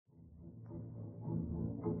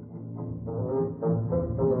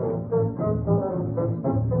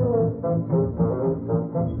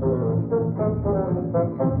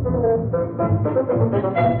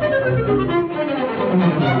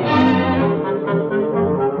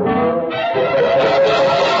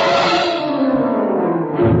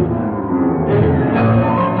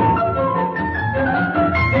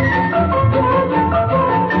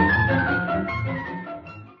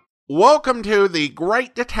Welcome to the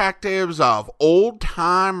Great Detectives of Old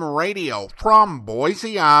Time Radio. From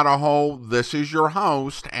Boise, Idaho, this is your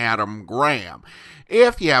host, Adam Graham.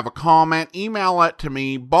 If you have a comment, email it to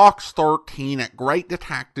me,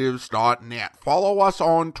 box13@greatdetectives.net. Follow us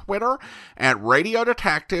on Twitter at Radio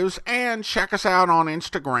Detectives and check us out on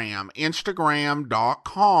Instagram,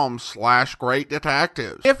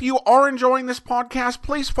 instagram.com/greatdetectives. If you are enjoying this podcast,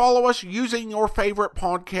 please follow us using your favorite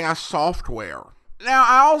podcast software. Now,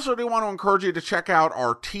 I also do want to encourage you to check out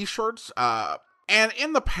our t-shirts. And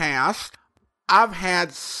in the past, I've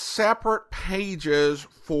had separate pages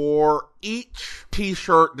for each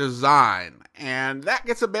t-shirt design, and that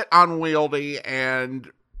gets a bit unwieldy,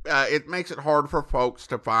 and it makes it hard for folks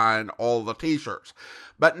to find all the t-shirts.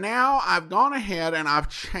 But now I've gone ahead and I've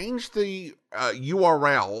changed the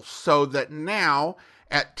URL so that now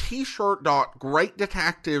at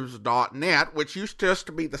t-shirt.greatdetectives.net, which used just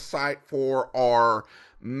to be the site for our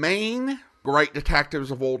main Great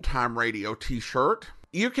Detectives of Old Time Radio t-shirt,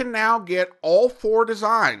 you can now get all 4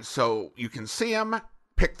 designs, so you can see them,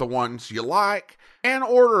 pick the ones you like, and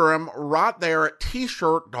order them right there at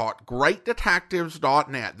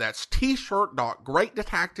t-shirt.greatdetectives.net. That's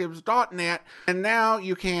t-shirt.greatdetectives.net, and now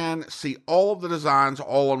you can see all of the designs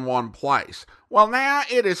all in one place. Well, now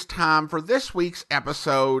it is time for this week's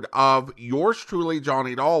episode of Yours Truly,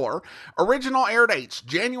 Johnny Dollar. Original air dates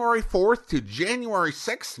January 4th to January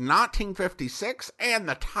 6th, 1956, and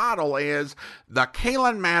the title is The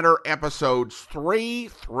Caylin Matter, episodes 3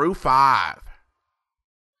 through 5.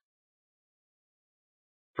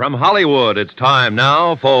 From Hollywood, it's time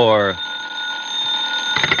now for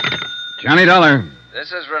Johnny Dollar.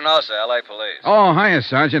 This is Reynosa, L.A. Police. Oh, hiya,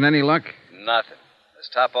 Sergeant. Any luck? Nothing. This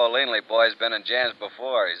Topo Leanley boy's been in jams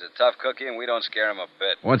before. He's a tough cookie, and we don't scare him a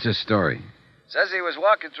bit. What's his story? Says he was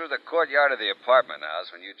walking through the courtyard of the apartment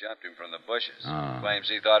house when you jumped him from the bushes. Oh. Claims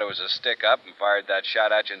he thought it was a stick-up and fired that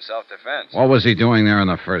shot at you in self-defense. What was he doing there in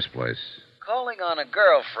the first place? Calling on a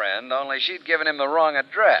girlfriend, only she'd given him the wrong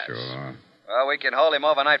address. Sure. Well, we can hold him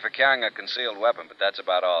overnight for carrying a concealed weapon, but that's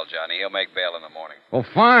about all, Johnny. He'll make bail in the morning. Well,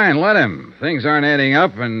 fine. Let him. Things aren't adding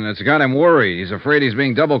up, and it's got him worried. He's afraid he's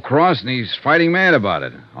being double-crossed, and he's fighting mad about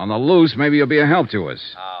it. On the loose, maybe he'll be a help to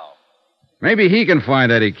us. How? Maybe he can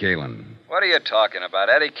find Eddie Caylin. What are you talking about?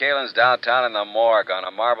 Eddie Caylin's downtown in the morgue on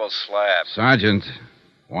a marble slab. Sergeant,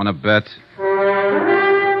 want to bet?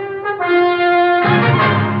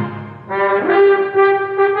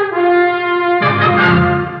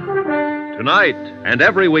 Tonight and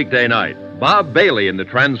every weekday night, Bob Bailey in the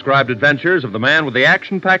transcribed adventures of the man with the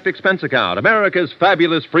action-packed expense account, America's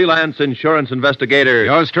fabulous freelance insurance investigator.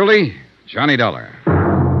 Yours truly, Johnny Dollar.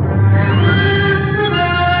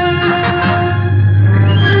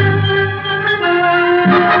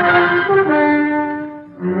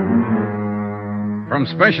 From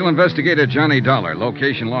Special Investigator Johnny Dollar,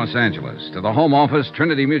 location Los Angeles, to the Home Office,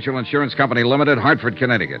 Trinity Mutual Insurance Company Limited, Hartford,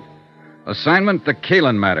 Connecticut. Assignment, The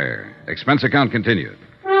Caylin Matter. Expense account continued.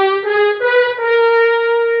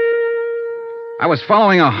 I was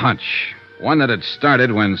following a hunch, one that had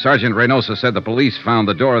started when Sergeant Reynosa said the police found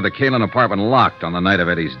the door of the Caylin apartment locked on the night of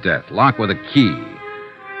Eddie's death, locked with a key.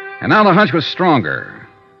 And now the hunch was stronger.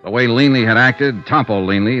 The way Leanley had acted, Topo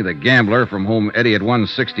Leanley, the gambler from whom Eddie had won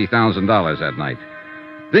 $60,000 that night.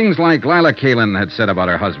 Things like Lila Caylin had said about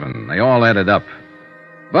her husband, they all added up.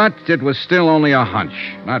 But it was still only a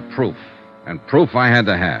hunch, not proof. And proof I had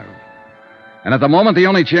to have. And at the moment, the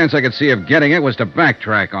only chance I could see of getting it was to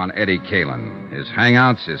backtrack on Eddie Caylin. His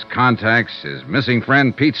hangouts, his contacts, his missing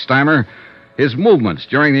friend, Pete Steimer, his movements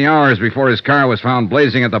during the hours before his car was found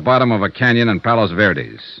blazing at the bottom of a canyon in Palos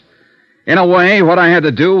Verdes. In a way, what I had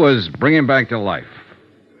to do was bring him back to life.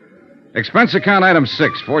 Expense account item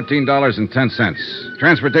 6, $14.10.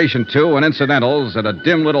 Transportation 2 and incidentals at a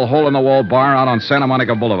dim little hole-in-the-wall bar out on Santa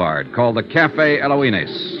Monica Boulevard called the Cafe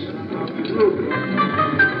Eloines.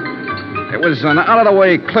 It was an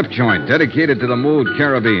out-of-the-way clip joint dedicated to the mood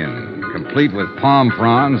Caribbean, complete with palm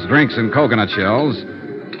fronds, drinks, and coconut shells,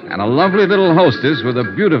 and a lovely little hostess with a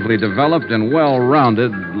beautifully developed and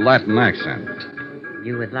well-rounded Latin accent.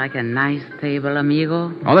 You would like a nice table,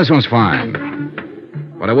 amigo? Oh, this one's fine.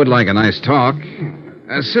 But I would like a nice talk.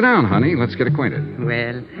 Sit down, honey. Let's get acquainted.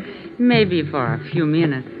 Well, maybe for a few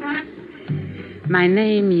minutes. My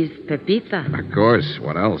name is Pepita. Of course.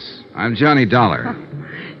 What else? I'm Johnny Dollar.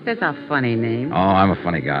 That's a funny name. Oh, I'm a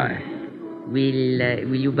funny guy.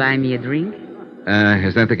 Will you buy me a drink?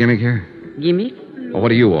 Is that the gimmick here? Gimmick? Well, what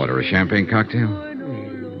do you order? A champagne cocktail?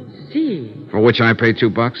 See. For which I pay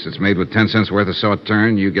 $2. It's made with 10 cents worth of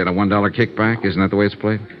sauterne. You get a $1 kickback. Isn't that the way it's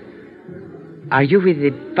played? Are you with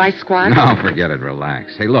the Vice Squad? No, forget it.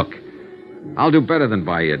 Relax. Hey, look. I'll do better than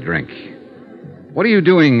buy you a drink. What are you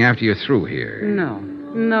doing after you're through here?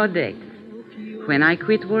 No dates. When I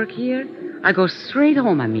quit work here, I go straight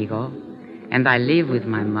home, amigo. And I live with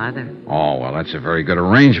my mother. Oh, well, that's a very good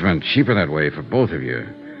arrangement. Cheaper that way for both of you.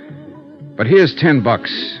 But here's $10.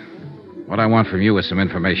 What I want from you is some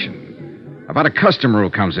information about a customer who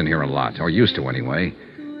comes in here a lot, or used to anyway.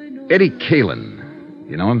 Eddie Caylin.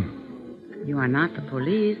 You know him? You are not the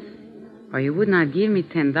police, or you would not give me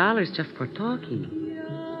 $10 just for talking.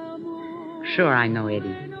 Sure, I know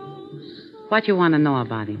Eddie. What you want to know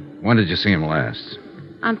about him? When did you see him last?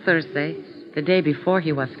 On Thursday, the day before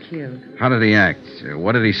he was killed. How did he act?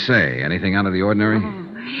 What did he say? Anything out of the ordinary?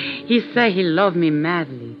 Oh, he said he loved me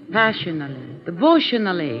madly, passionately,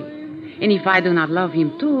 devotionally. And if I do not love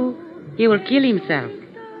him too, he will kill himself.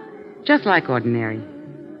 Just like ordinary.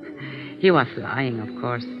 He was lying, of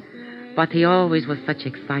course. But he always was such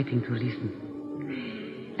exciting to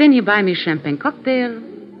listen. Then he buy me champagne cocktail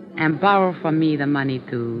and borrow from me the money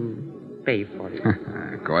to pay for it.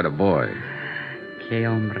 Quite a boy. Que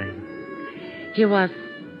hombre. He was,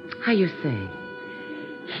 how you say,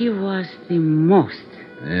 he was the most.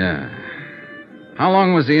 Yeah. How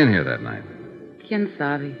long was he in here that night? Quien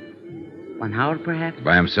sabe? 1 hour, perhaps?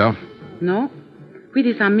 By himself? No. With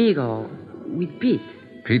his amigo, with Pete.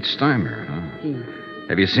 Pete Steimer, huh? Yes.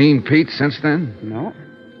 Have you seen Pete since then? No.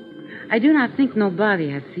 I do not think nobody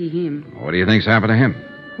has seen him. What do you think's happened to him?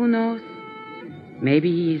 Who knows?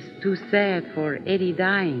 Maybe he is too sad for Eddie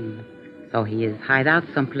dying. So he is hide out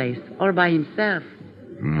someplace, all by himself.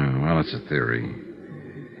 Well, that's a theory.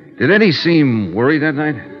 Did Eddie seem worried that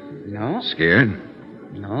night? No. Scared?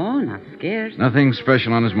 No, not scared. Nothing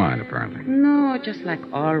special on his mind, apparently. No, just like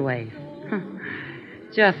always.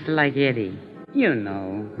 Just like Eddie. You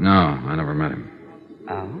know. No, I never met him.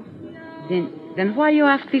 Oh? Then why you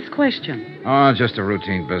ask this question? Oh, just a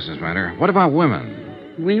routine business matter. What about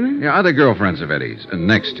women? Women? Yeah, other girlfriends of Eddie's.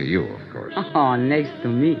 Next to you, of course. Oh, next to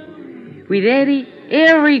me. With Eddie,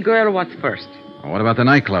 every girl was first. Well, what about the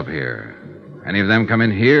nightclub here? Any of them come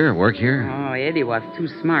in here, work here? Oh, Eddie was too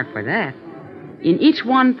smart for that. In each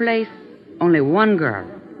one place, only one girl.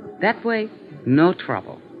 That way, no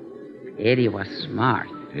trouble. Eddie was smart.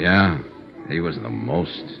 Yeah, he was the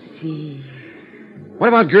most. See. What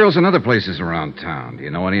about girls in other places around town? Do you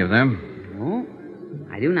know any of them? No,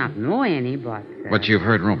 I do not know any, but... But you've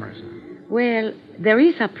heard rumors. Well, there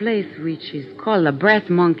is a place which is called the Brass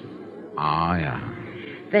Monkey. Oh, yeah.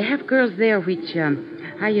 They have girls there which,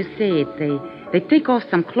 how you say it, they take off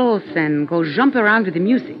some clothes and go jump around with the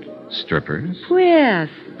music. Strippers? Well,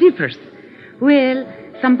 strippers. Well,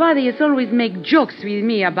 somebody has always make jokes with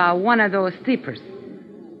me about one of those strippers.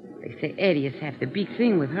 They say Eddie has had the big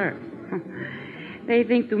thing with her. They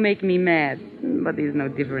think to make me mad, but there's no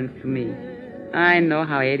difference to me. I know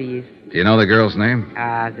how Eddie is. Do you know the girl's name?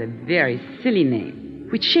 The very silly name,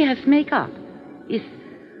 which she has make up, is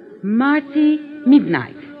Marty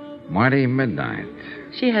Midnight. Marty Midnight.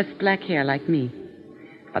 She has black hair like me,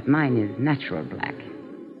 but mine is natural black.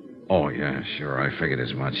 Oh, yeah, sure. I figured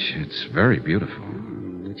as much. It's very beautiful.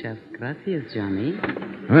 Muchas gracias, Johnny.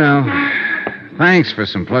 Well, thanks for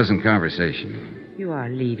some pleasant conversation. You are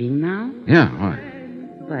leaving now? Yeah, what?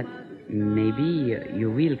 But maybe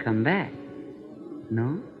you will come back.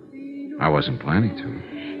 No? I wasn't planning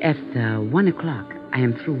to. At 1 o'clock, I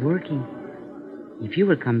am through working. If you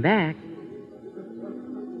will come back...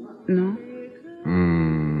 No?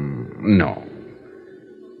 No.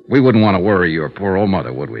 We wouldn't want to worry your poor old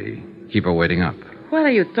mother, would we? Keep her waiting up. What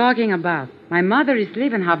are you talking about? My mother is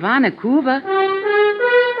living in Havana, Cuba.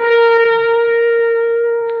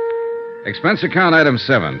 Expense account item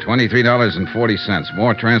 7, $23.40.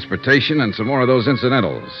 More transportation and some more of those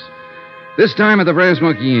incidentals. This time at the Brass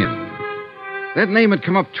Monkey Inn. That name had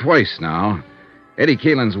come up twice now. Eddie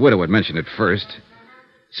Caylin's widow had mentioned it first.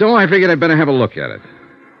 So I figured I'd better have a look at it.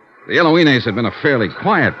 The Eloines had been a fairly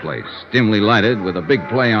quiet place, dimly lighted with a big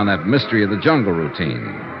play on that mystery of the jungle routine.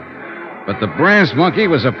 But the Brass Monkey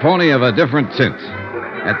was a pony of a different tint.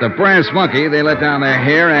 At the Brass Monkey, they let down their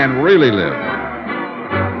hair and really lived.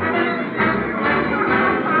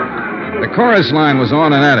 The chorus line was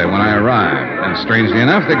on and at it when I arrived, and strangely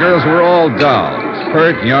enough, the girls were all dolls,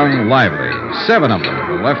 pert, young, lively, 7 of them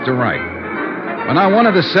from left to right. But not one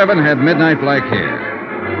of the 7 had midnight black hair.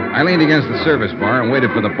 I leaned against the service bar and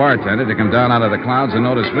waited for the bartender to come down out of the clouds and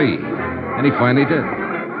notice me. And he finally did.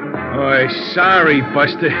 Oh, sorry,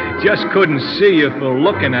 Buster. Just couldn't see you for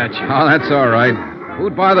looking at you. Oh, that's all right.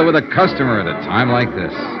 Who'd bother with a customer at a time like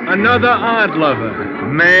this? Another art lover.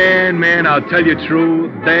 Man, I'll tell you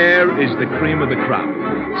true, there is the cream of the crop.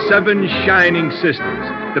 7 shining sisters.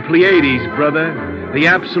 The Pleiades, brother. The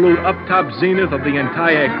absolute up-top zenith of the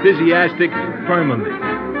entire ecclesiastic firmament.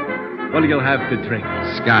 What'll you have to drink?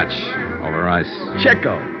 Scotch over ice.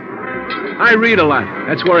 Checo. I read a lot.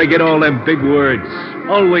 That's where I get all them big words.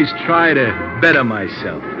 Always try to better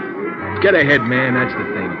myself. Get ahead, man, that's the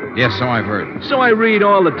thing. Yes, so I've heard. So I read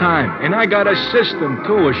all the time, and I got a system,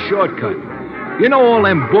 too, a shortcut. You know all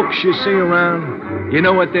them books you see around? You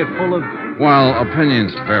know what they're full of? Well,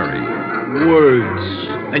 opinions vary. Words.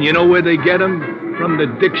 And you know where they get them? From the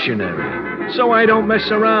dictionary. So I don't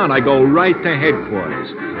mess around. I go right to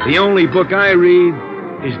headquarters. The only book I read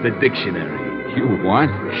is the dictionary. You what?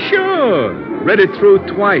 Sure. Read it through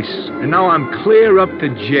twice, and now I'm clear up to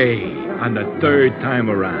J on the third time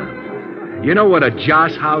around. You know what a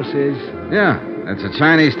joss house is? Yeah, it's a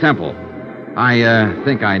Chinese temple. I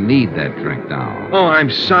think I need that drink now. Oh, I'm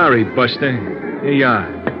sorry, Buster. Here you are.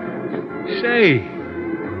 Say,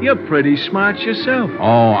 you're pretty smart yourself.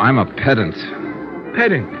 Oh, I'm a pedant.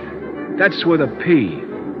 Pedant. That's with a P.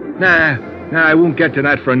 Nah, I won't get to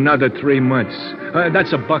that for another 3 months.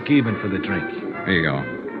 That's $1 even for the drink. Here you go.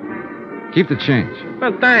 Keep the change.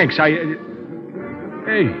 Well, thanks. Hey,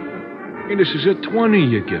 this is a 20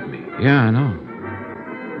 you give me. Yeah, I know.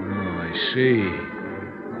 Oh, I see.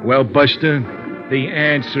 Well, Buster, the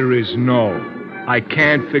answer is no. I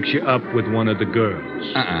can't fix you up with one of the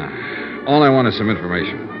girls. All I want is some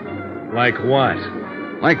information. Like what?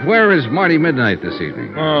 Like, where is Marty Midnight this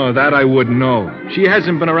evening? Oh, that I wouldn't know. She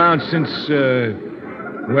hasn't been around since,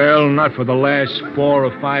 well, not for the last 4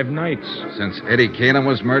 or 5 nights. Since Eddie Caylin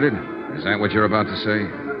was murdered? Is that what you're about to say?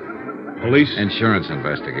 Police? Insurance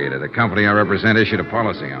investigator. The company I represent issued a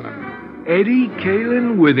policy on him. Eddie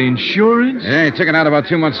Caylin with insurance? Yeah, he took it out about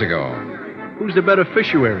 2 months ago. Who's the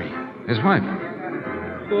beneficiary? His wife.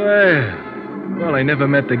 Well, I never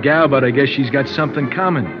met the gal, but I guess she's got something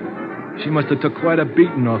common. She must have took quite a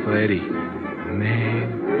beating off of Eddie.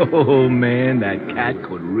 Man, that cat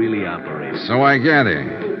could really operate. So I gather.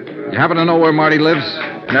 You happen to know where Marty lives?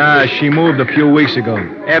 Nah, she moved a few weeks ago,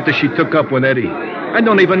 after she took up with Eddie. I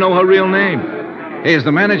don't even know her real name. Hey, is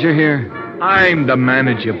the manager here? I'm the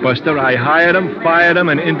manager, Buster. I hired him, fired him,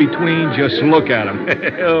 and in between, just look at him.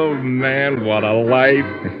 Oh, man, what a life.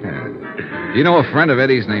 Do you know a friend of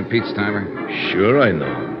Eddie's named Pete Stimer? Sure I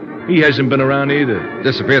know. He hasn't been around either.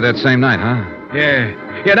 Disappeared that same night, huh?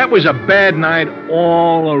 Yeah, that was a bad night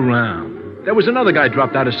all around. There was another guy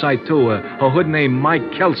dropped out of sight, too, a hood named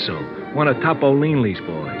Mike Kelso, one of Topo Leanley's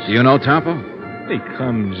boys. Do you know Topo? He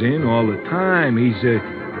comes in all the time. He's,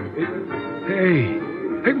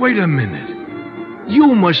 Hey, wait a minute.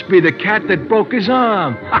 You must be the cat that broke his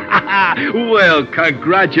arm. Well,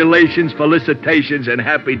 congratulations, felicitations, and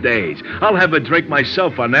happy days. I'll have a drink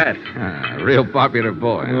myself on that. Real popular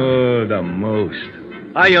boy. Huh? Oh, the most.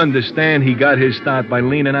 I understand he got his start by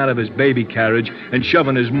leaning out of his baby carriage and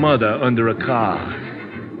shoving his mother under a car.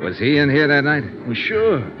 Was he in here that night? Well,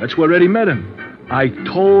 sure. That's where Eddie met him. I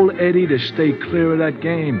told Eddie to stay clear of that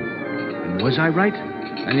game. And was I right?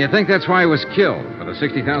 And you think that's why he was killed, for the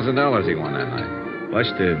 $60,000 he won that night?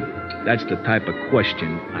 Buster, that's the type of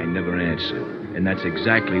question I never answer. And that's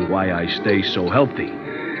exactly why I stay so healthy.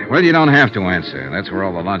 Well, you don't have to answer. That's where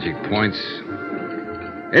all the logic points.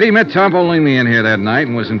 Eddie met Topo Leanley in here that night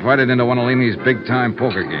and was invited into one of Leanley's big-time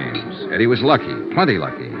poker games. Eddie was lucky, plenty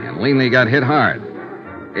lucky, and Leanley got hit hard.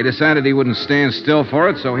 He decided he wouldn't stand still for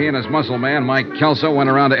it, so he and his muscle man, Mike Kelso, went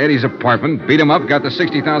around to Eddie's apartment, beat him up, got the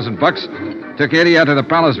 $60,000, took Eddie out to the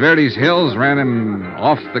Palos Verdes hills, ran him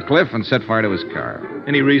off the cliff, and set fire to his car.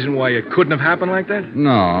 Any reason why it couldn't have happened like that?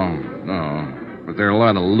 No. But there are a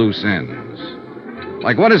lot of loose ends.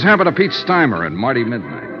 Like what has happened to Pete Stimer and Marty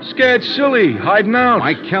Midnight. Scared silly, hiding out.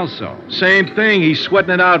 Mike Kelso. Same thing. He's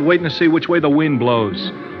sweating it out, waiting to see which way the wind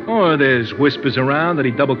blows. Or there's whispers around that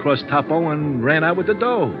he double-crossed Topo and ran out with the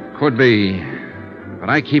dough. Could be. But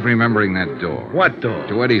I keep remembering that door. What door?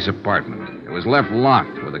 To Eddie's apartment. It was left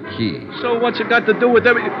locked with a key. So what's it got to do with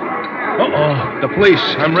everything? Uh-oh, the police.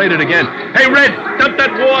 I'm raided again. Hey, Red, dump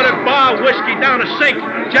that water, bar, whiskey down the sink.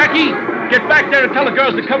 Jackie, get back there and tell the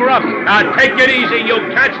girls to cover up. Now, take it easy, you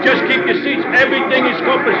cats. Just keep your seats. Everything is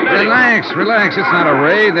copacetic. Relax. It's not a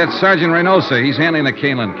raid. That's Sergeant Reynosa. He's handling the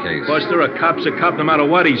Caylin case. Buster, a cop's a cop no matter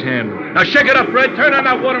what he's handling. Now, shake it up, Red. Turn on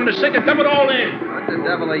that water in the sink and dump it all in. What the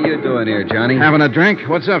devil are you doing here, Johnny? Having a drink?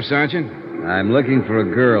 What's up, Sergeant? I'm looking for a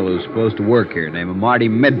girl who's supposed to work here named Marty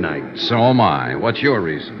Midnight. So am I. What's your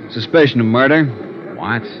reason? Suspicion of murder.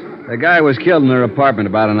 What? The guy was killed in her apartment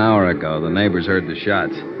about an hour ago. The neighbors heard the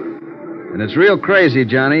shots. And it's real crazy,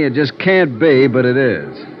 Johnny. It just can't be, but it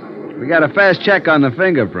is. We got a fast check on the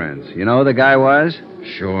fingerprints. You know who the guy was?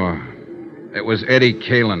 Sure. It was Eddie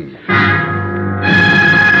Caylin.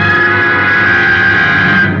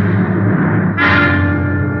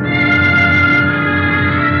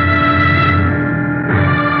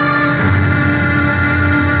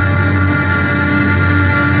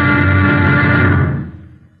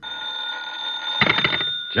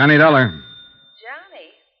 Johnny Dollar. Johnny?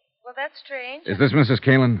 Well, that's strange. Is this Mrs.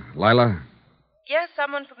 Caylin? Lila? Yes,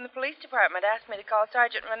 someone from the police department asked me to call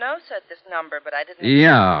Sergeant Reynosa at this number, but I didn't...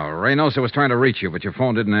 Yeah, Reynosa was trying to reach you, but your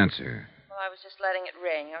phone didn't answer. Well, I was just letting it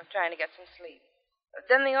ring. I was trying to get some sleep.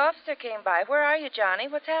 Then the officer came by. Where are you, Johnny?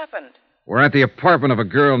 What's happened? We're at the apartment of a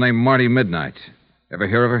girl named Marty Midnight. Ever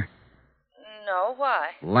hear of her? No,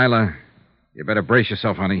 why? Lila, you better brace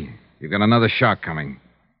yourself, honey. You've got another shock coming.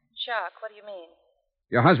 Shock? What do you mean?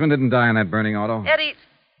 Your husband didn't die in that burning auto? Eddie's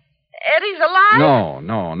alive?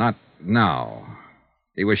 No, not now.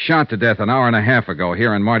 He was shot to death an hour and a half ago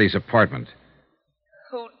here in Marty's apartment.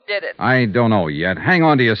 Who did it? I don't know yet. Hang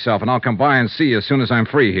on to yourself, and I'll come by and see you as soon as I'm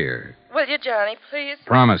free here. Will you, Johnny, please?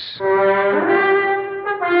 Promise.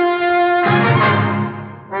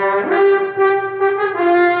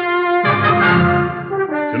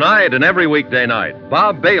 Tonight and every weekday night,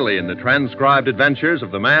 Bob Bailey in the transcribed adventures of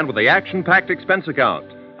the man with the action-packed expense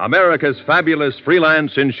account, America's fabulous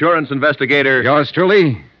freelance insurance investigator. Yours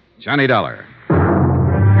truly, Johnny Dollar.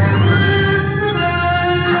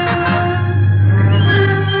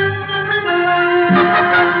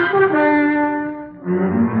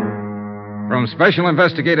 From Special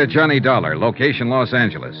Investigator Johnny Dollar, location Los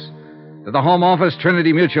Angeles, to the Home Office,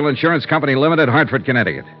 Trinity Mutual Insurance Company Limited, Hartford,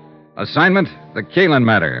 Connecticut. Assignment, the Caylin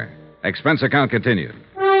matter. Expense account continued.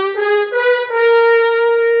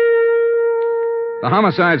 The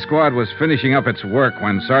homicide squad was finishing up its work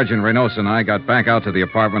when Sergeant Reynosa and I got back out to the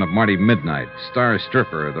apartment of Marty Midnight, star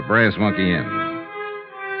stripper of the Brass Monkey Inn.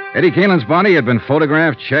 Eddie Caylin's body had been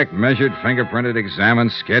photographed, checked, measured, fingerprinted,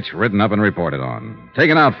 examined, sketched, written up, and reported on.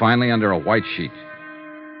 Taken out finally under a white sheet.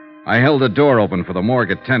 I held the door open for the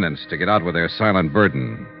morgue attendants to get out with their silent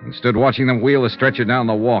burden and stood watching them wheel the stretcher down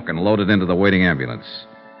the walk and load it into the waiting ambulance.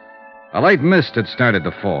 A light mist had started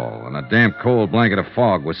to fall, and a damp, cold blanket of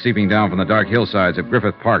fog was seeping down from the dark hillsides of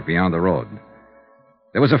Griffith Park beyond the road.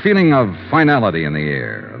 There was a feeling of finality in the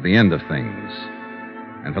air, of the end of things.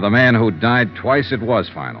 And for the man who died twice, it was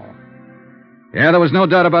final. Yeah, there was no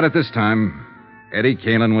doubt about it this time. Eddie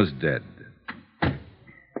Caylin was dead.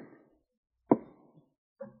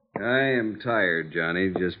 I am tired,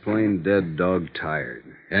 Johnny. Just plain dead dog tired.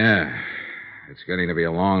 Yeah, it's getting to be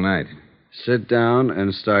a long night. Sit down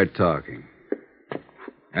and start talking.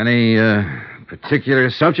 Any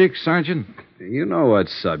particular subject, Sergeant? You know what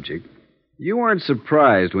subject. You weren't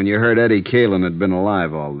surprised when you heard Eddie Caylin had been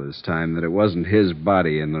alive all this time that it wasn't his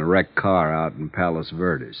body in the wrecked car out in Palos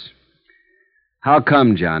Verdes. How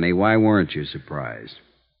come, Johnny? Why weren't you surprised?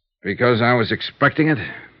 Because I was expecting it.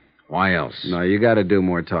 Why else? No, you got to do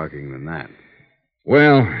more talking than that.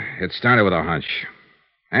 Well, it started with a hunch.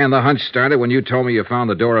 And the hunch started when you told me you found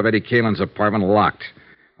the door of Eddie Caylin's apartment locked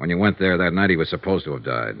when you went there that night he was supposed to have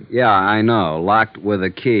died. Yeah, I know. Locked with a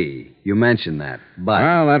key. You mentioned that, but...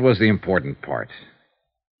 Well, that was the important part.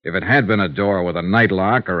 If it had been a door with a night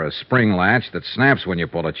lock or a spring latch that snaps when you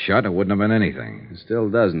pull it shut, it wouldn't have been anything. It still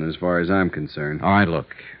doesn't, as far as I'm concerned. All right,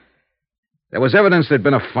 look. There was evidence there'd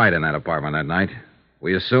been a fight in that apartment that night.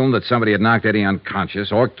 We assumed that somebody had knocked Eddie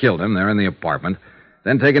unconscious or killed him there in the apartment,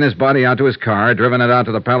 then taken his body out to his car, driven it out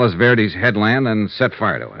to the Palos Verdes headland, and set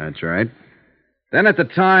fire to it. That's right. Then at the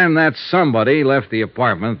time that somebody left the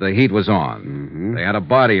apartment, the heat was on. Mm-hmm. They had a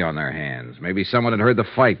body on their hands. Maybe someone had heard the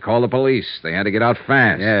fight, called the police. They had to get out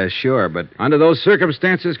fast. Yeah, sure, but... Under those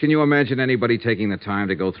circumstances, can you imagine anybody taking the time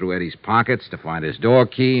to go through Eddie's pockets to find his door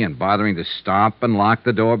key and bothering to stop and lock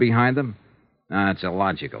the door behind them? It's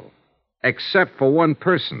illogical. Except for one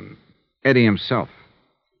person, Eddie himself.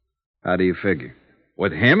 How do you figure?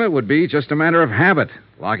 With him, it would be just a matter of habit,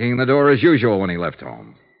 locking the door as usual when he left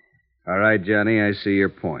home. All right, Johnny, I see your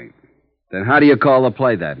point. Then how do you call the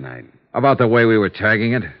play that night? About the way we were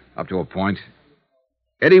tagging it, up to a point.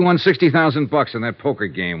 Eddie won $60,000 in that poker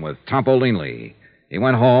game with Topo Linley. He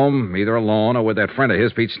went home, either alone or with that friend of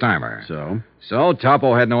his, Pete Steimer. So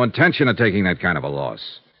Topo had no intention of taking that kind of a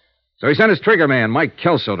loss. So he sent his trigger man, Mike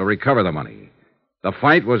Kelso, to recover the money. The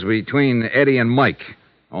fight was between Eddie and Mike.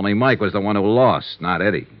 Only Mike was the one who lost, not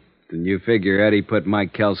Eddie. Then you figure Eddie put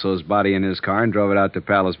Mike Kelso's body in his car and drove it out to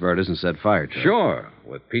Palos Verdes and set fire to it? Sure,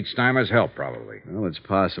 with Pete Steimer's help, probably. Well, it's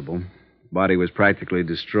possible. Body was practically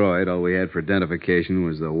destroyed. All we had for identification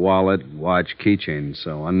was the wallet, watch, keychain, and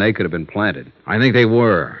so on. They could have been planted. I think they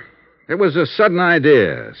were. It was a sudden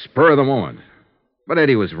idea, spur of the moment. But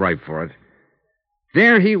Eddie was ripe for it.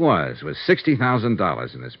 There he was, with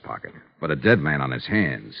 $60,000 in his pocket, but a dead man on his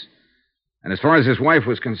hands. And as far as his wife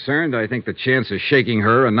was concerned, I think the chance of shaking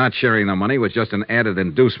her and not sharing the money was just an added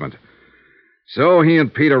inducement. So he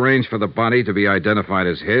and Pete arranged for the body to be identified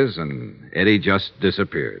as his, and Eddie just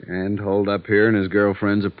disappeared. And holed up here in his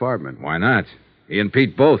girlfriend's apartment. Why not? He and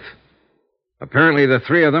Pete both. Apparently, the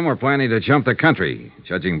three of them were planning to jump the country,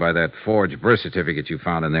 judging by that forged birth certificate you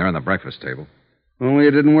found in there on the breakfast table. Only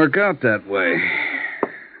it didn't work out that way.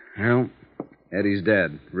 Well, Eddie's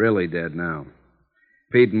dead. Really dead now.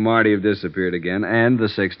 Pete and Marty have disappeared again, and the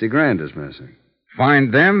 60 grand is missing.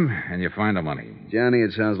 Find them, and you find the money. Johnny,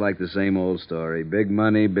 it sounds like the same old story. Big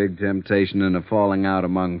money, big temptation, and a falling out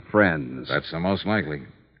among friends. That's the most likely.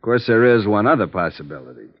 Of course, there is one other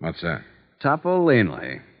possibility. What's that? Topo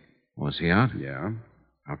Leanley. Was he out? Yeah.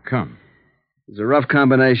 How come? It's a rough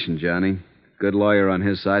combination, Johnny. Good lawyer on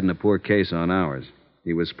his side and a poor case on ours.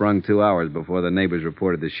 He was sprung 2 hours before the neighbors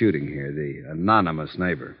reported the shooting here, the anonymous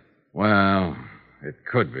neighbor. Well, it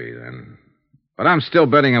could be, then. But I'm still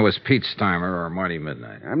betting it was Pete Steimer or Marty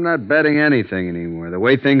Midnight. I'm not betting anything anymore. The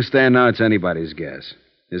way things stand now, it's anybody's guess.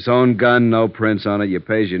 His own gun, no prints on it. You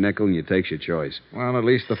pays your nickel and you takes your choice. Well, at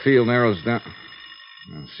least the field narrows down.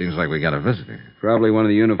 Well, seems like we got a visitor. Probably one of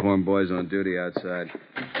the uniformed boys on duty outside.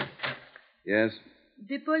 Yes?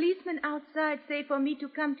 The policeman outside say for me to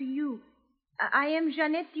come to you. I am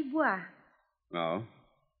Jeannette Dubois. Oh?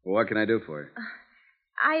 Well, what can I do for you?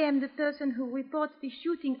 I am the person who reports the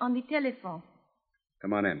shooting on the telephone.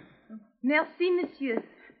 Come on in. Merci, monsieur.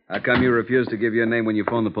 How come you refused to give your name when you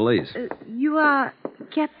phoned the police? You are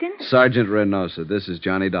Captain? Sergeant Reynosa. This is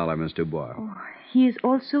Johnny Dollar, Miss Dubois. Oh, he is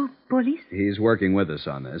also police? He's working with us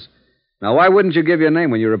on this. Now, why wouldn't you give your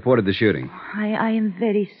name when you reported the shooting? I am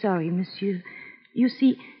very sorry, monsieur. You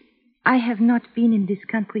see, I have not been in this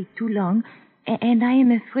country too long, and I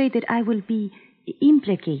am afraid that I will be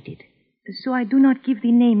implicated. So I do not give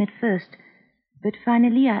the name at first. But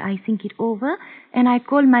finally, I think it over, and I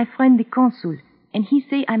call my friend the consul, and he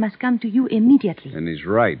say I must come to you immediately. And he's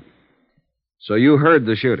right. So you heard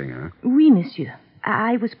the shooting, huh? Oui, monsieur.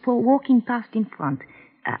 I was walking past in front.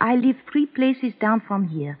 I live 3 places down from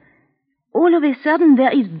here. All of a sudden,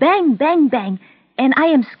 there is bang, bang, bang, and I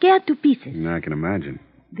am scared to pieces. I can imagine.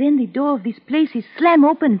 Then the door of this place is slam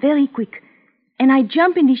open very quick, and I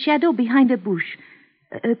jump in the shadow behind a bush.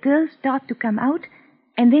 A girl start to come out,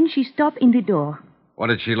 and then she stop in the door. What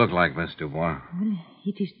did she look like, Miss Dubois? Well,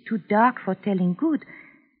 it is too dark for telling good,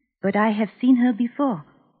 but I have seen her before.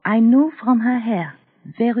 I know from her hair.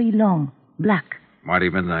 Very long, black. Marty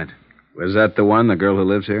Midnight. Was that the one, the girl who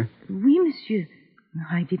lives here? Oui, monsieur.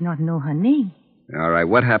 I did not know her name. All right,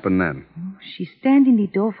 what happened then? She stand in the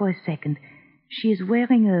door for a second. She is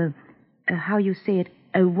wearing how you say it,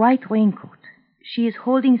 a white raincoat. She is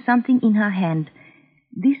holding something in her hand.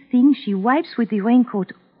 This thing she wipes with the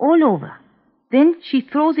raincoat all over. Then she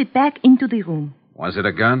throws it back into the room. Was it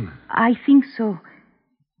a gun? I think so.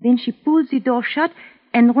 Then she pulls the door shut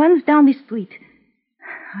and runs down the street.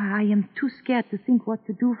 I am too scared to think what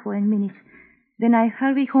to do for a minute. Then I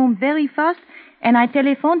hurry home very fast, and I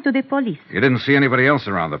telephone to the police. You didn't see anybody else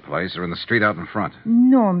around the place or in the street out in front?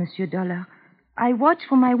 No, Monsieur Dollar. I watch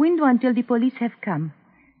from my window until the police have come.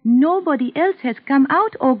 Nobody else has come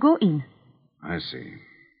out or go in. I see.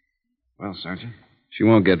 Well, Sergeant? She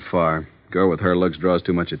won't get far. Girl with her looks draws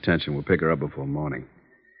too much attention. We'll pick her up before morning.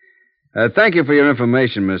 Thank you for your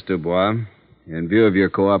information, Miss Dubois. In view of your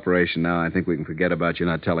cooperation now, I think we can forget about you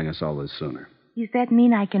not telling us all this sooner. Does that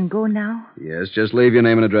mean I can go now? Yes, just leave your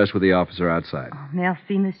name and address with the officer outside. Oh,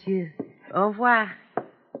 merci, monsieur. Au revoir.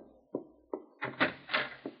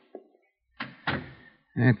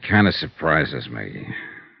 That kind of surprises me.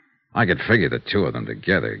 I could figure the two of them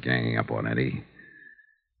together ganging up on Eddie.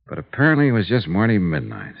 But apparently it was just Marty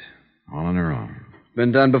Midnight, all on her own.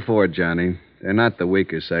 Been done before, Johnny. They're not the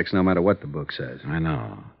weaker sex, no matter what the book says. I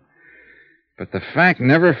know. But the fact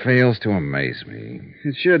never fails to amaze me.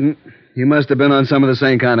 It shouldn't. You must have been on some of the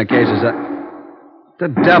same kind of cases. The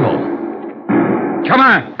devil. Come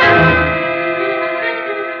on!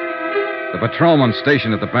 The patrolman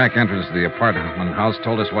stationed at the back entrance of the apartment house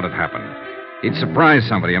told us what had happened. He'd surprised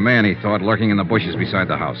somebody, a man, he thought, lurking in the bushes beside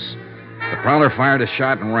the house. The prowler fired a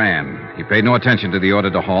shot and ran. He paid no attention to the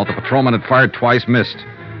order to halt. The patrolman had fired twice, missed.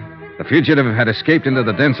 The fugitive had escaped into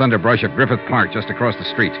the dense underbrush of Griffith Park just across the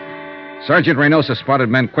street. Sergeant Reynosa spotted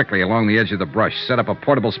men quickly along the edge of the brush, set up a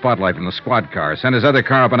portable spotlight in the squad car, sent his other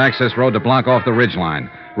car up an access road to block off the ridgeline,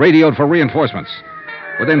 radioed for reinforcements.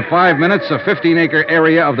 Within 5 minutes, a 15-acre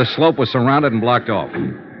area of the slope was surrounded and blocked off.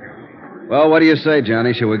 Well, what do you say,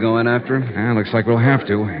 Johnny? Shall we go in after him? Yeah, looks like we'll have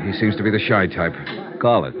to. He seems to be the shy type.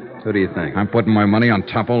 Call it. Who do you think? I'm putting my money on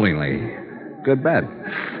Topolini. Good bet.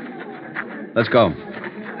 Let's go.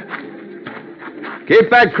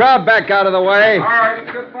 Keep that crowd back out of the way. All right,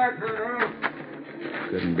 let's get back there.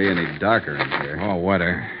 Couldn't be any darker in here. Oh,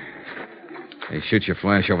 wetter. Hey, shoot your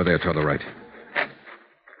flash over there toward the right.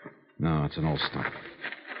 No, it's an old stump.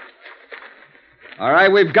 All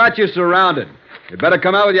right, we've got you surrounded. You better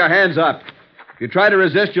come out with your hands up. If you try to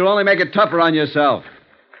resist, you'll only make it tougher on yourself.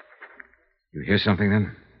 You hear something,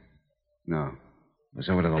 then? No. It was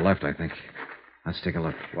over to the left, I think. Let's take a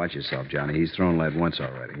look. Watch yourself, Johnny. He's thrown lead once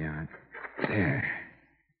already. Yeah. There.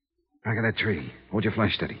 Back of that tree. Hold your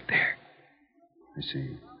flash steady. There. I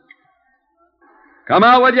see. Come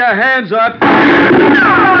out with your hands up.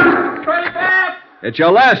 It's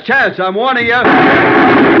your last chance. I'm warning you.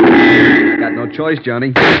 Got no choice,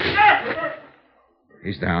 Johnny.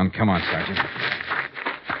 He's down. Come on, Sergeant.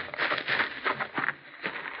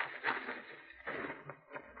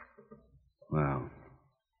 Well,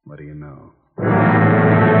 what do you know?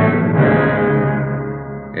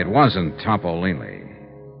 It wasn't Topolini.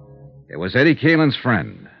 It was Eddie Caylin's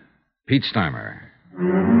friend, Pete Steimer.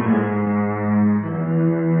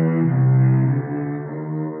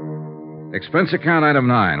 Expense account item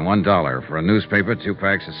 9, $1 for a newspaper, 2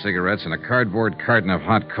 packs of cigarettes, and a cardboard carton of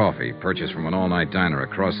hot coffee purchased from an all-night diner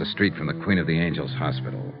across the street from the Queen of the Angels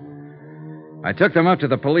Hospital. I took them up to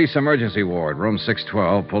the police emergency ward, room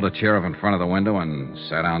 612, pulled a chair up in front of the window, and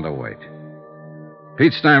sat down to wait.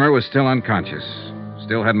 Pete Steimer was still unconscious.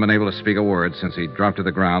 Still hadn't been able to speak a word since he dropped to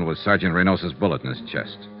the ground with Sergeant Reynosa's bullet in his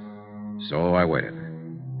chest. So I waited.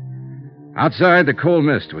 Outside, the cold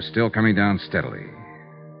mist was still coming down steadily.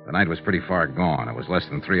 The night was pretty far gone. It was less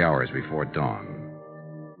than 3 hours before dawn.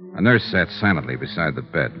 A nurse sat silently beside the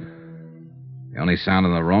bed. The only sound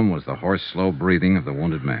in the room was the hoarse, slow breathing of the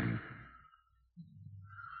wounded man.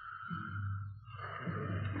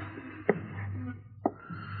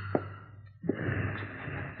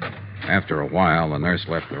 After a while, the nurse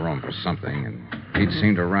left the room for something, and Pete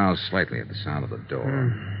seemed to rouse slightly at the sound of the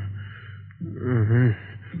door.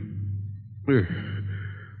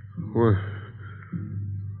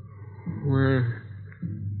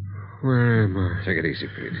 Where am I? Take it easy,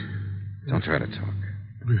 Pete. Don't try to talk.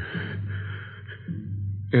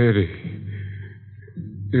 Eddie.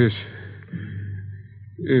 Is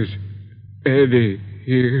Eddie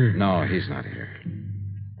here? No, he's not here.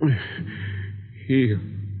 He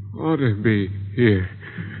ought to be here.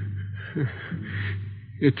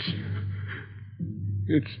 It's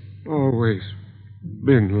always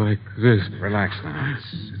been like this. Relax now.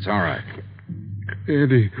 It's all right.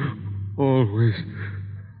 Eddie always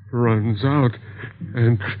runs out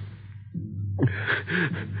and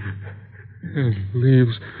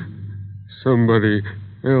leaves somebody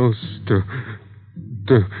else to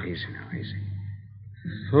Easy now, easy.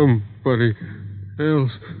 Somebody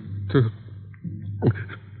else to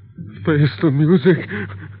face the music.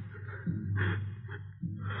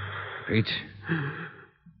 Pete?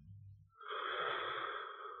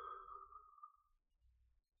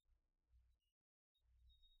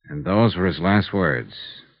 And those were his last words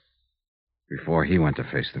before he went to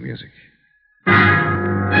face the music.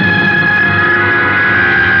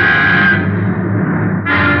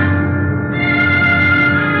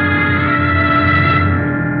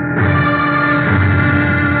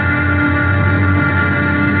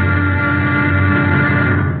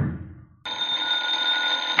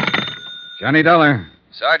 Johnny Dollar.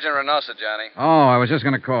 Sergeant Reynosa, Johnny. Oh, I was just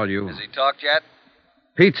going to call you. Has he talked yet?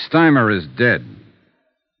 Pete Steimer is dead.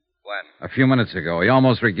 When? A few minutes ago. He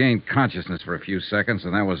almost regained consciousness for a few seconds,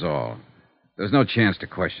 and that was all. There's no chance to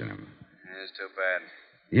question him. It's too bad.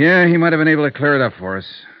 Yeah, he might have been able to clear it up for us.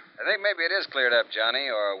 I think maybe it is cleared up, Johnny,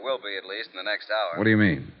 or will be at least in the next hour. What do you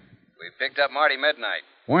mean? We picked up Marty Midnight.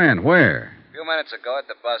 When? Where? A few minutes ago at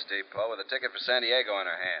the bus depot with a ticket for San Diego in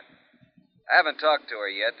her hand. I haven't talked to her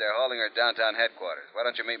yet. They're holding her downtown headquarters. Why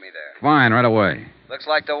don't you meet me there? Fine, right away. Looks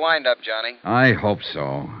like the wind-up, Johnny. I hope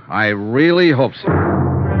so. I really hope so.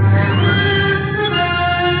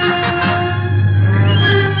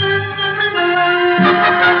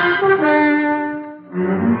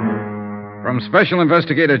 From Special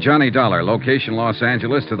Investigator Johnny Dollar, location Los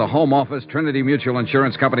Angeles, to the Home Office, Trinity Mutual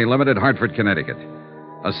Insurance Company Limited, Hartford, Connecticut.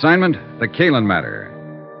 Assignment, the Caylin matter.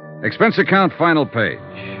 Expense account, final page.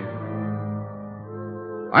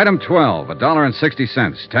 Item 12,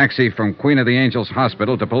 $1.60. Taxi from Queen of the Angels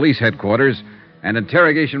Hospital to police headquarters and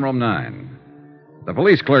interrogation room 9. The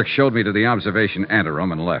police clerk showed me to the observation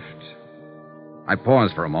anteroom and left. I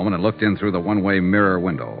paused for a moment and looked in through the one-way mirror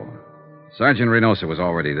window. Sergeant Reynosa was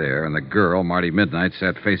already there, and the girl, Marty Midnight,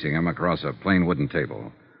 sat facing him across a plain wooden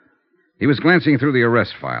table. He was glancing through the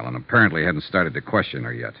arrest file and apparently hadn't started to question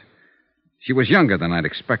her yet. She was younger than I'd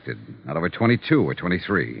expected, not over 22 or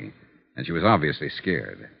 23, and she was obviously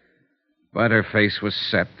scared. But her face was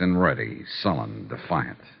set and ready, sullen,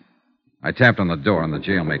 defiant. I tapped on the door, and the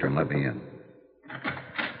jail matron let me in.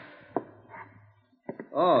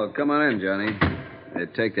 Oh, come on in, Johnny. Hey,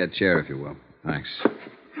 take that chair, if you will. Thanks.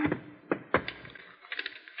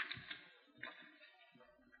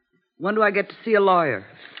 When do I get to see a lawyer?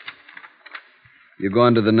 You go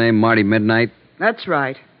under the name Marty Midnight? That's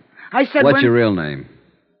right. I said What's your real name?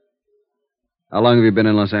 How long have you been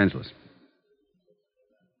in Los Angeles?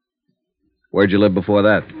 Where'd you live before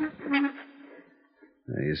that?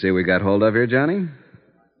 You see what we got hold of here, Johnny?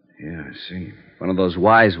 Yeah, I see. One of those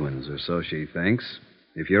wise ones, or so she thinks.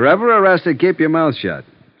 If you're ever arrested, keep your mouth shut.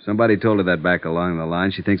 Somebody told her that back along the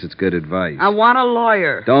line. She thinks it's good advice. I want a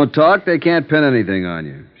lawyer. Don't talk. They can't pin anything on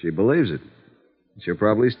you. She believes it. She'll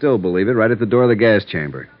probably still believe it right at the door of the gas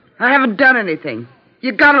chamber. I haven't done anything.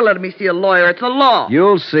 You gotta let me see a lawyer. It's a law.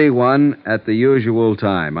 You'll see one at the usual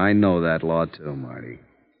time. I know that law, too, Marty.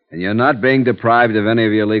 And you're not being deprived of any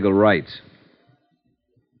of your legal rights.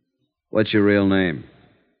 What's your real name?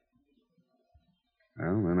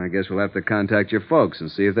 Well, then I guess we'll have to contact your folks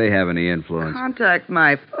and see if they have any influence. Contact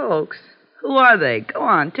my folks? Who are they? Go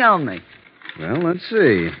on, tell me. Well, let's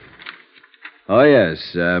see. Oh, yes,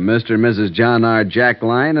 Mr. and Mrs. John R.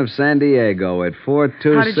 Jackline of San Diego at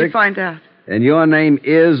 426... How did you find out? And your name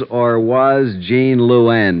is or was Jean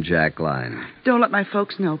Luann Jackline. Don't let my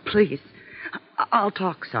folks know, please. I'll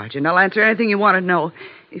talk, Sergeant. I'll answer anything you want to know.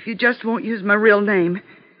 If you just won't use my real name.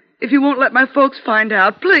 If you won't let my folks find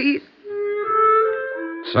out, please.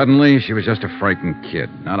 Suddenly, she was just a frightened kid.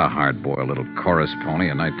 Not a hard-boiled little chorus pony,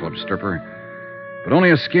 a nightclub stripper, but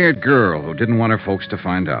only a scared girl who didn't want her folks to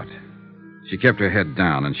find out. She kept her head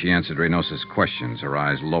down, and she answered Reynosa's questions, her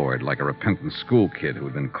eyes lowered like a repentant school kid who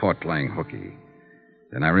had been caught playing hooky.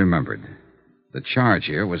 Then I remembered. The charge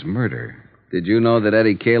here was murder. Did you know that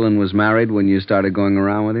Eddie Caylin was married when you started going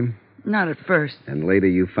around with him? Not at first. And later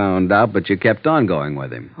you found out, but you kept on going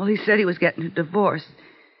with him. Well, he said he was getting a divorce.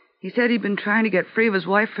 He said he'd been trying to get free of his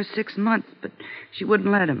wife for 6 months, but she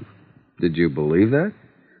wouldn't let him. Did you believe that?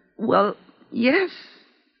 Well, yes.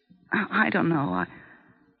 I don't know.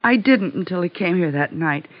 I didn't until he came here that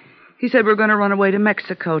night. He said we were going to run away to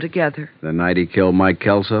Mexico together. The night he killed Mike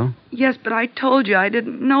Kelso? Yes, but I told you I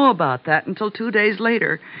didn't know about that until 2 days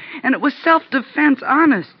later. And it was self-defense,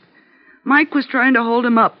 honest. Mike was trying to hold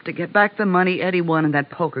him up to get back the money Eddie won in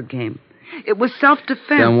that poker game. It was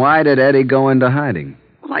self-defense. Then why did Eddie go into hiding?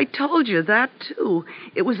 Well, I told you that, too.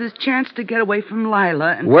 It was his chance to get away from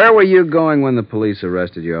Lila and... Where were you going when the police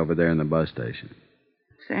arrested you over there in the bus station?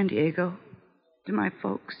 San Diego. To my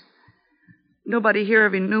folks. Nobody here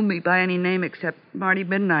ever knew me by any name except Marty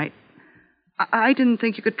Midnight. I didn't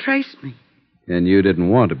think you could trace me. And you didn't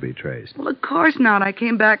want to be traced? Well, of course not. I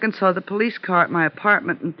came back and saw the police car at my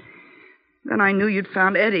apartment, and then I knew you'd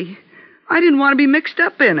found Eddie. I didn't want to be mixed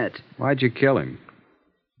up in it. Why'd you kill him?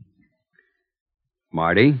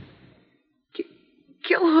 Marty?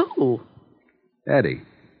 Kill who? Eddie.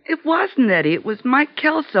 It wasn't Eddie. It was Mike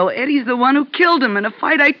Kelso. Eddie's the one who killed him in a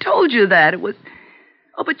fight. I told you that. It was...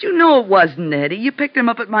 Oh, but you know it wasn't Eddie. You picked him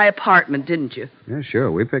up at my apartment, didn't you? Yeah,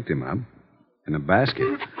 sure. We picked him up. In a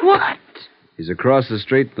basket. What? He's across the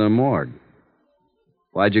street from the morgue.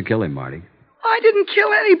 Why'd you kill him, Marty? I didn't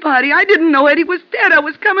kill anybody. I didn't know Eddie was dead. I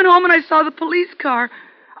was coming home and I saw the police car.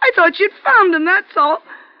 I thought you'd found him, that's all.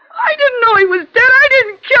 I didn't know he was dead. I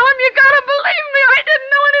didn't kill him. You gotta believe me. I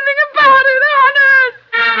didn't know anything about it, honest.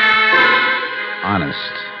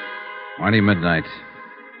 Honest. Marty Midnight.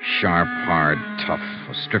 Sharp, hard, tough.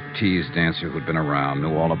 A striptease dancer who'd been around,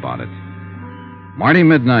 knew all about it. Marty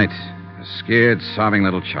Midnight. A scared, sobbing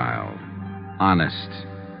little child. Honest.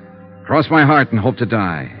 Cross my heart and hope to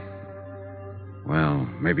die. Well,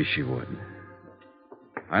 maybe she would.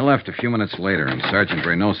 I left a few minutes later, and Sergeant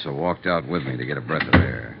Reynosa walked out with me to get a breath of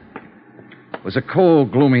air. It was a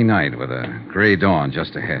cold, gloomy night with a gray dawn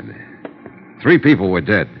just ahead. 3 people were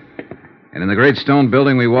dead. And in the great stone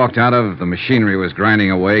building we walked out of, the machinery was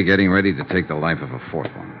grinding away, getting ready to take the life of a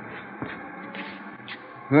 4th one.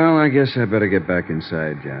 Well, I guess I better get back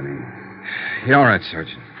inside, Johnny. Yeah, all right,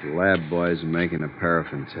 Sergeant. The lab boys are making a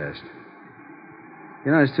paraffin test.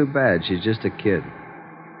 You know, it's too bad. She's just a kid.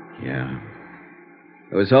 Yeah.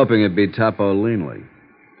 I was hoping it'd be Topo Leanley.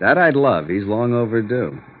 That I'd love. He's long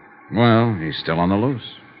overdue. Well, he's still on the loose.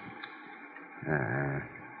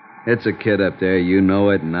 It's a kid up there. You know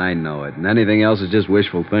it, and I know it. And anything else is just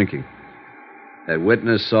wishful thinking. That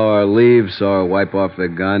witness saw her leave, saw her wipe off the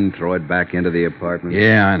gun, throw it back into the apartment.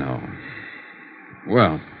 Yeah, I know.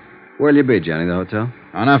 Well... Where'll you be, Johnny? The hotel?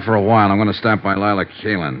 Oh, not for a while. I'm going to stop by Lila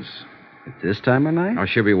Kaylin's. At this time of night? Oh,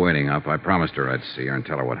 she'll be waiting up. I promised her I'd see her and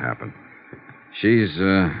tell her what happened. She's,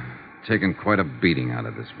 taken quite a beating out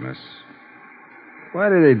of this mess. Why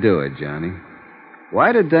do they do it, Johnny?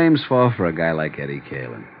 Why do dames fall for a guy like Eddie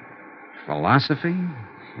Caylin? Philosophy?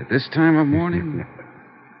 At this time of morning?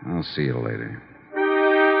 I'll see you later.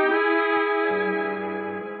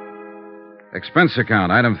 Expense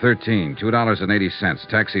account, item 13, $2.80.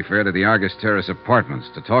 Taxi fare to the Argus Terrace Apartments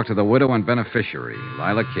to talk to the widow and beneficiary,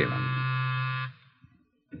 Lila Caylin.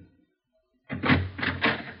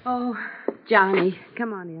 Oh, Johnny,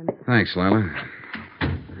 come on in. Thanks, Lila.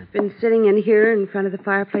 I've been sitting in here in front of the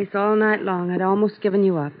fireplace all night long. I'd almost given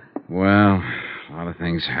you up. Well, a lot of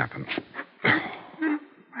things happen. Man,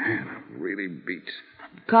 I'm really beat.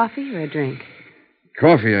 Coffee or a drink?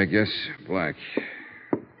 Coffee, I guess. Black.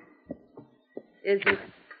 Is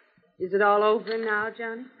it all over now,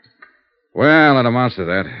 Johnny? Well, it amounts to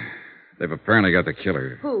that. They've apparently got the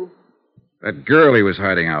killer. Who? That girl he was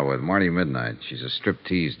hiding out with, Marty Midnight. She's a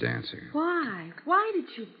striptease dancer. Why? Why did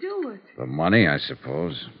you do it? The money, I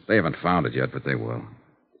suppose. They haven't found it yet, but they will.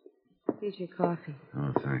 Here's your coffee.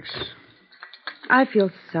 Oh, thanks. I feel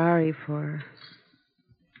sorry for her.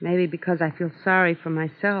 Maybe because I feel sorry for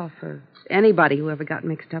myself or anybody who ever got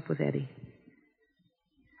mixed up with Eddie.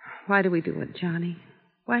 Why do we do it, Johnny?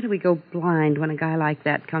 Why do we go blind when a guy like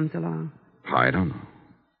that comes along? I don't know.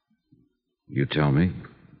 You tell me.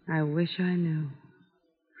 I wish I knew.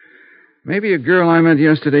 Maybe a girl I met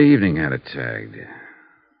yesterday evening had it tagged.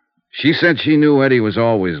 She said she knew Eddie was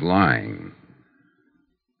always lying.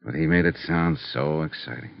 But he made it sound so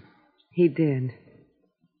exciting. He did.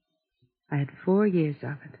 I had 4 years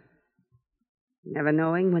of it. Never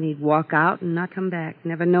knowing when he'd walk out and not come back.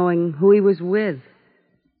 Never knowing who he was with.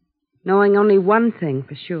 Knowing only one thing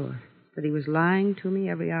for sure, that he was lying to me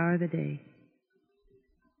every hour of the day.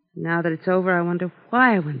 Now that it's over, I wonder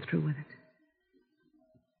why I went through with it.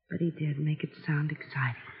 But he did make it sound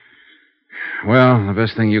exciting. Well, the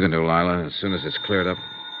best thing you can do, Lila, as soon as it's cleared up.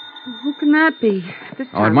 Who can that be? This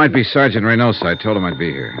Oh, it might be Sergeant Reynosa. I told him I'd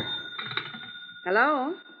be here.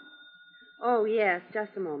 Hello? Oh, yes,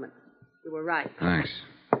 just a moment. You were right. Thanks.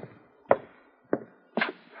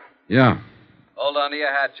 Yeah. Hold on to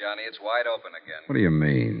your hat, Johnny. It's wide open again. What do you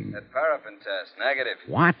mean? That paraffin test, negative.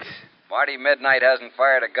 What? Marty Midnight hasn't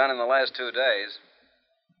fired a gun in the last 2 days.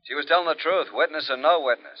 She was telling the truth, witness or no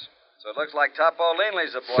witness. So it looks like Topo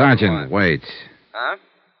Leanley's the boy. Sergeant, wait. Huh?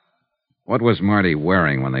 What was Marty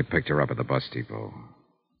wearing when they picked her up at the bus depot?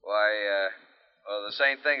 Why, well, the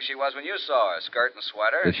same thing she was when you saw her. Skirt and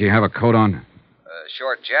sweater. Did she have a coat on?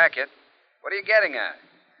 Short jacket. What are you getting at?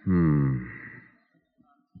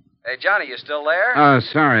 Hey, Johnny, you still there?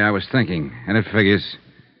 Sorry, I was thinking. And it figures.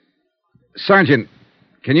 Sergeant,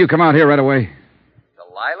 can you come out here right away? To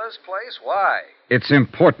Lila's place? Why? It's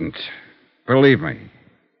important. Believe me.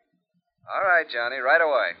 All right, Johnny, right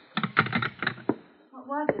away. What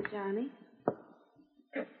was it, Johnny?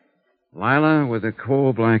 Lila with the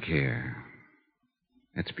coal black hair.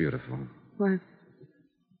 It's beautiful. Well,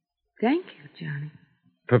 thank you, Johnny.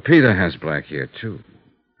 Pepita has black hair, too.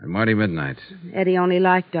 And Marty Midnight. Eddie only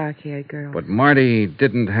liked dark-haired girls. But Marty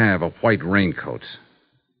didn't have a white raincoat.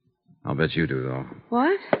 I'll bet you do, though.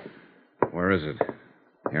 What? Where is it?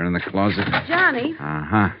 Here in the closet? Johnny?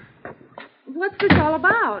 Uh-huh. What's this all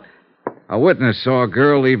about? A witness saw a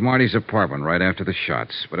girl leave Marty's apartment right after the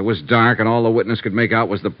shots. But it was dark, and all the witness could make out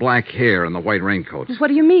was the black hair and the white raincoat. What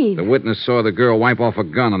do you mean? The witness saw the girl wipe off a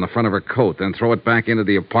gun on the front of her coat, then throw it back into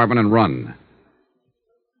the apartment and run.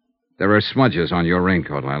 There are smudges on your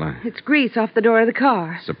raincoat, Lila. It's grease off the door of the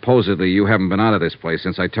car. Supposedly, you haven't been out of this place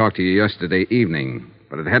since I talked to you yesterday evening.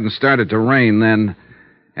 But it hadn't started to rain then,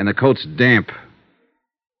 and the coat's damp.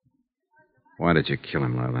 Why did you kill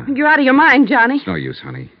him, Lila? You're out of your mind, Johnny. It's no use,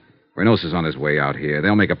 honey. Reynosa's on his way out here.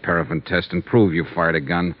 They'll make a paraffin test and prove you fired a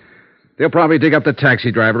gun. They'll probably dig up the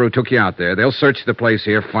taxi driver who took you out there. They'll search the place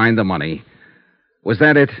here, find the money. Was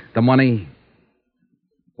that it? The money?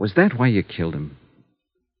 Was that why you killed him?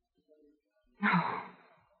 No.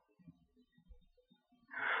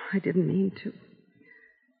 I didn't mean to.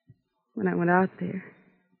 When I went out there.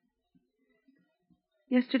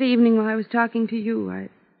 Yesterday evening while I was talking to you, I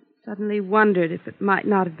suddenly wondered if it might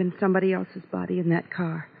not have been somebody else's body in that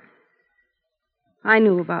car. I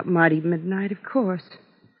knew about Marty Midnight, of course.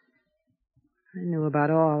 I knew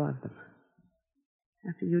about all of them.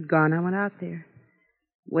 After you'd gone, I went out there.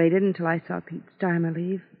 Waited until I saw Pete Steimer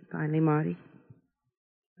leave. Finally, Marty.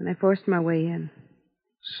 And I forced my way in.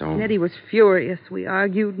 So? And Eddie was furious. We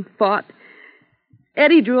argued and fought.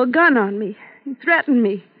 Eddie drew a gun on me. He threatened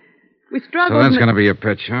me. We struggled. So that's going to be your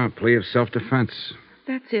pitch, huh? A plea of self-defense.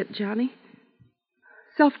 That's it, Johnny.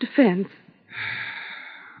 Self-defense.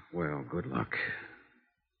 Well, good luck.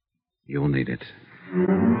 You'll need it.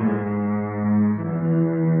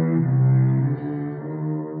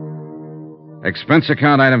 Expense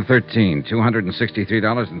account item 13,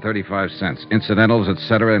 $263.35. Incidentals,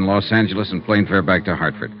 etc. in Los Angeles and plane fare back to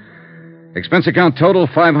Hartford. Expense account total,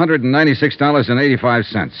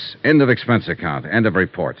 $596.85. End of expense account. End of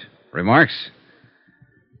report. Remarks?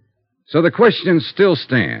 So the question still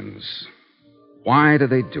stands. Why do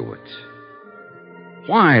they do it?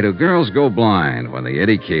 Why do girls go blind when the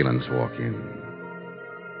Eddie Caylins walk in?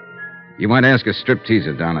 You might ask a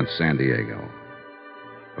stripteaser down in San Diego.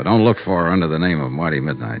 But don't look for her under the name of Marty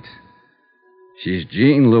Midnight. She's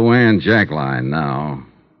Jean Luann Jackline now.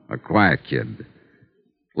 A quiet kid.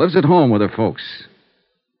 Lives at home with her folks.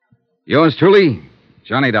 Yours truly,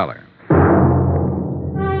 Johnny Dollar.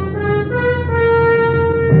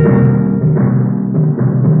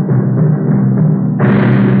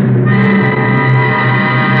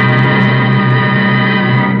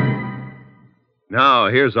 Now,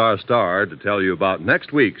 here's our star to tell you about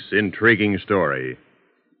next week's intriguing story.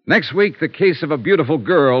 Next week, the case of a beautiful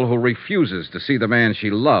girl who refuses to see the man she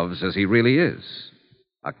loves as he really is.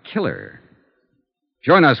 A killer.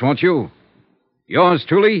 Join us, won't you? Yours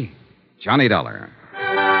truly, Johnny Dollar.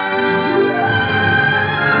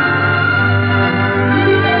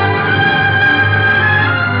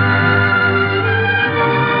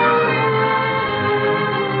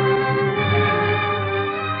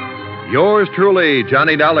 Yours truly,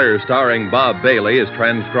 Johnny Dollar, starring Bob Bailey, is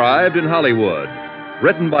transcribed in Hollywood.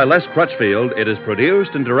 Written by Les Crutchfield, it is produced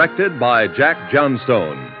and directed by Jack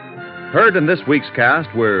Johnstone. Heard in this week's cast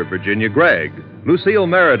were Virginia Gregg, Lucille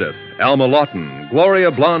Meredith, Alma Lawton, Gloria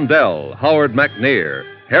Blondell, Howard McNear,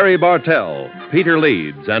 Harry Bartell, Peter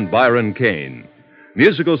Leeds, and Byron Kane.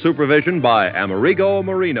 Musical supervision by Amerigo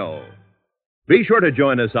Marino. Be sure to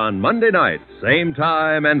join us on Monday night, same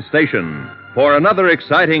time and station, for another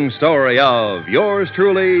exciting story of Yours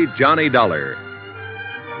truly, Johnny Dollar.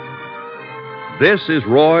 This is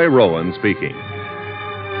Roy Rowan speaking.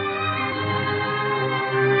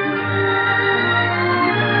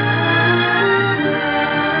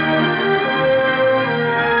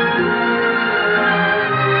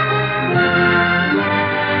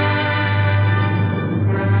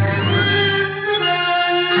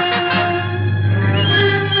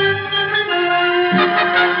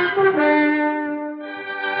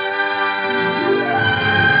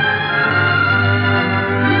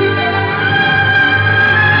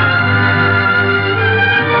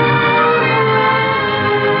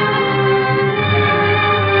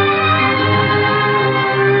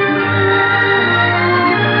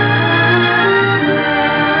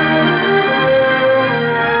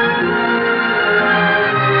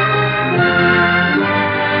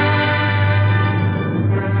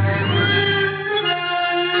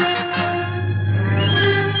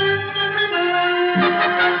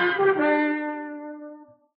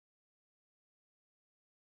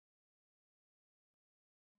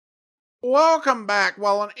 Welcome back.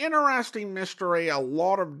 Well, an interesting mystery, a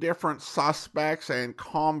lot of different suspects and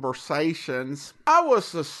conversations. I was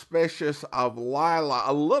suspicious of Lila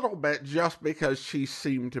a little bit just because she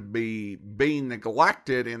seemed to be being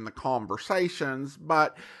neglected in the conversations,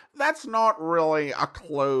 but that's not really a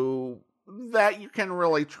clue that you can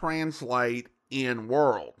really translate in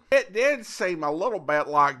world. It did seem a little bit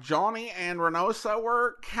like Johnny and Reynosa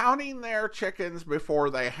were counting their chickens before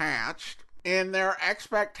they hatched, in their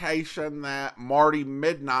expectation that Marty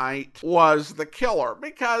Midnight was the killer,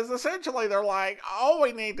 because essentially they're like, all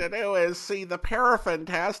we need to do is see the paraffin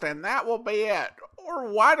test and that will be it.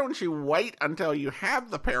 Or why don't you wait until you have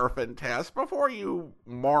the paraffin test before you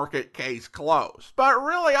mark it case closed? But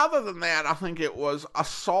really, other than that, I think it was a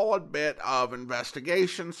solid bit of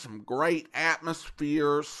investigation, some great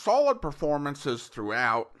atmosphere, solid performances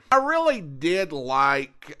throughout. I really did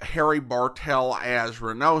like Harry Bartell as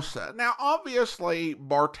Reynosa. Now, obviously,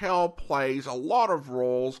 Bartell plays a lot of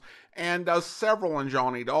roles and does several in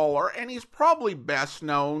Johnny Dollar, and he's probably best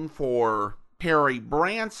known for Harry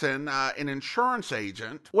Branson, an insurance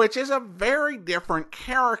agent, which is a very different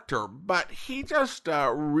character, but he just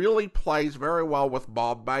really plays very well with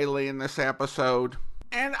Bob Bailey in this episode.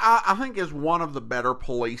 And I think is one of the better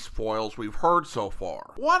police foils we've heard so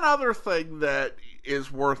far. One other thing that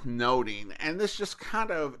is worth noting, and this just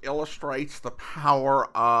kind of illustrates the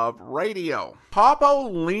power of radio. Popo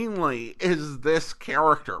Leanley is this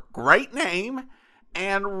character. Great name,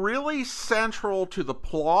 and really central to the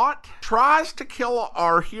plot. Tries to kill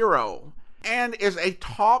our hero, and is a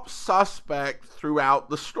top suspect throughout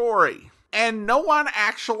the story. And no one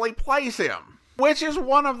actually plays him, which is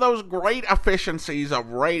one of those great efficiencies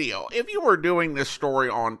of radio. If you were doing this story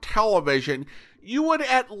on television, you would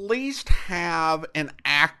at least have an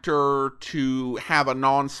actor to have a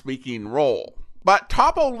non-speaking role. But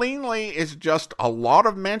Topo Leanly is just a lot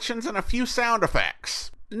of mentions and a few sound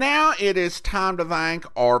effects. Now it is time to thank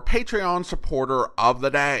our Patreon supporter of the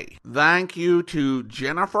day. Thank you to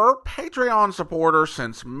Jennifer, Patreon supporter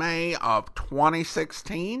since May of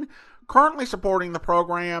 2016, currently supporting the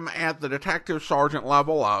program at the detective sergeant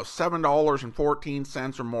level of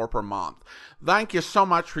 $7.14 or more per month. Thank you so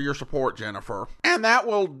much for your support, Jennifer. And that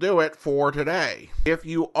will do it for today. If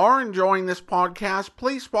you are enjoying this podcast,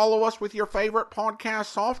 please follow us with your favorite podcast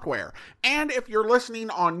software. And if you're listening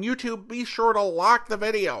on YouTube, be sure to like the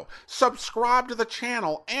video, subscribe to the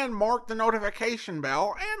channel, and mark the notification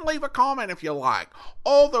bell, and leave a comment if you like.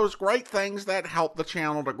 All those great things that help the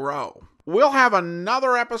channel to grow. We'll have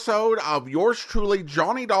another episode of yours truly,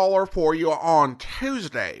 Johnny Dollar, for you on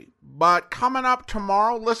Tuesday. But coming up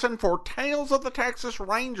tomorrow, listen for Tales of the Texas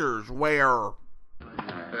Rangers, where... All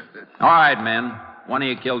right, men. One of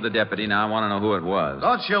you killed the deputy. Now I want to know who it was.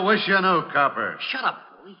 Don't you wish you knew, Copper? Shut up,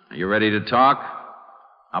 Foley. Are you ready to talk?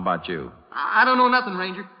 How about you? I don't know nothing,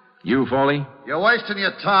 Ranger. You, Foley? You're wasting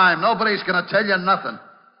your time. Nobody's going to tell you nothing.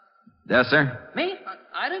 Yes, sir? Me?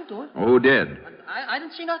 I didn't do it. Well, who did? I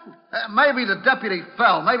didn't see nothing. Maybe the deputy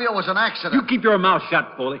fell. Maybe it was an accident. You keep your mouth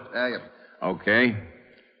shut, Foley. There you... Okay.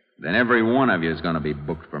 Then every one of you is going to be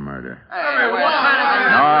booked for murder. Hey, All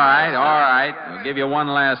right. We'll give you one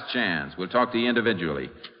last chance. We'll talk to you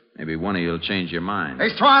individually. Maybe one of you will change your mind.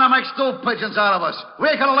 He's trying to make stool pigeons out of us. We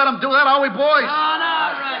ain't going to let him do that, are we, boys?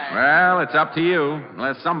 No, Well, it's up to you.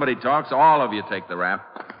 Unless somebody talks, all of you take the rap.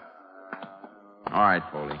 All right,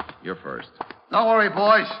 Foley. You're first. Don't worry,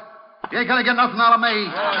 boys. You ain't going to get nothing out of me.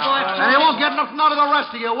 And you won't get nothing out of the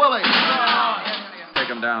rest of you, will he? Take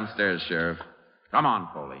him downstairs, Sheriff. Come on,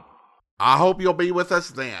 Foley. I hope you'll be with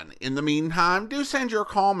us then. In the meantime, do send your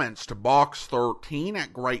comments to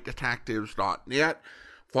box13@greatdetectives.net.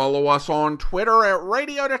 Follow us on Twitter at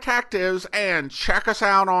Radio Detectives and check us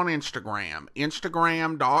out on Instagram,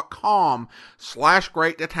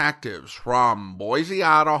 instagram.com/greatdetectives. From Boise,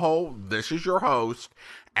 Idaho, this is your host,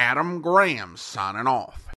 Adam Graham, signing off.